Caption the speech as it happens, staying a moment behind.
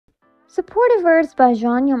Supportive words by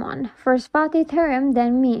Can Yaman. First Fatih Terim,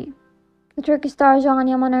 then me. The Turkish star Can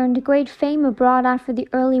Yaman earned great fame abroad after the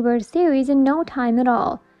Early Bird series in no time at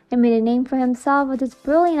all, and made a name for himself with his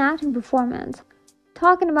brilliant acting performance.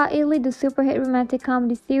 Talking about Italy, the super hit romantic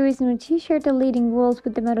comedy series in which he shared the leading roles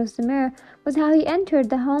with Demet was how he entered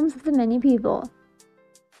the homes of the many people.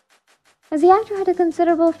 As the actor had a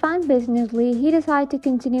considerable fan base in Italy, he decided to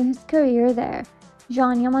continue his career there.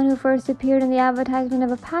 Can Yaman, who first appeared in the advertisement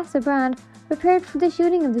of a pasta brand, prepared for the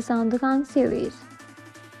shooting of the Sandokan series.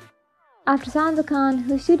 After Sandokan,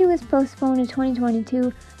 whose shooting was postponed in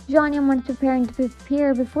 2022, Can Yaman was preparing to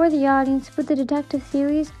appear before the audience with the detective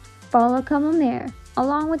series Bala Kamamir,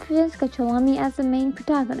 along with Francesca Cholami as the main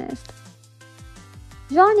protagonist.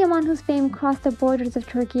 Can Yaman, whose fame crossed the borders of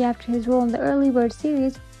Turkey after his role in the Early Bird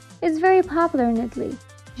series, is very popular in Italy.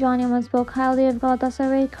 Can Yaman spoke highly of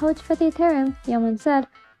Galatasaray coach Fatih Terim. Yaman said,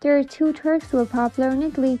 "There are two Turks who are popular in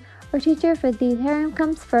Italy. Our teacher Fatih Terim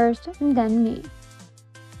comes first, and then me."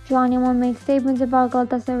 Can Yaman made statements about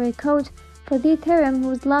Galatasaray coach Fatih Terim,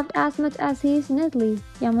 who is loved as much as he is in Italy.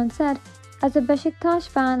 Yaman said, "As a Beşiktaş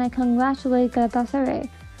fan, I congratulate Galatasaray.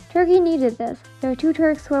 Turkey needed this. There are two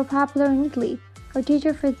Turks who are popular in Italy. Our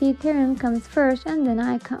teacher Fatih Terim comes first, and then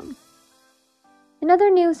I come." In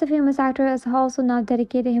other news, the famous actor has also now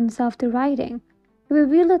dedicated himself to writing. He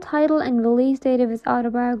revealed the title and release date of his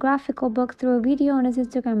autobiographical book through a video on his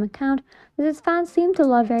Instagram account that his fans seem to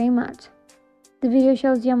love very much. The video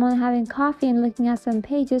shows Yaman having coffee and looking at some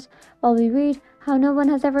pages while we read how no one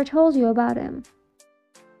has ever told you about him.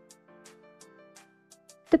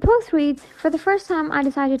 The post reads, "For the first time, I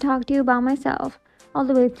decided to talk to you about myself. All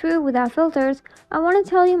the way through, without filters, I want to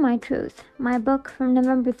tell you my truth. My book from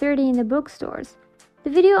November 30 in the bookstores." The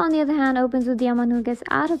video, on the other hand, opens with Yaman, who gets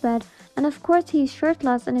out of bed, and of course he is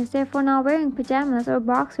shirtless and is therefore not wearing pajamas or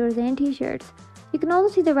boxers and t-shirts. You can also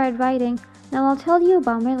see the red writing, "Now I'll tell you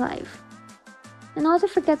about my life." And also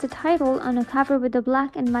forget the title. On a cover with a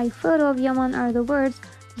black and white photo of Yaman are the words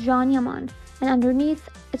Can Yaman, and underneath,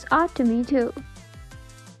 "It's odd to me too."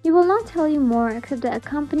 He will not tell you more, except that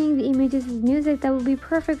accompanying the images is music that will be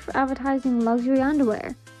perfect for advertising luxury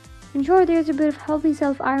underwear. And sure, there's a bit of healthy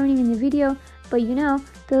self-irony in the video, but you know,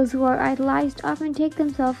 those who are idolized often take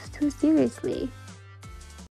themselves too seriously.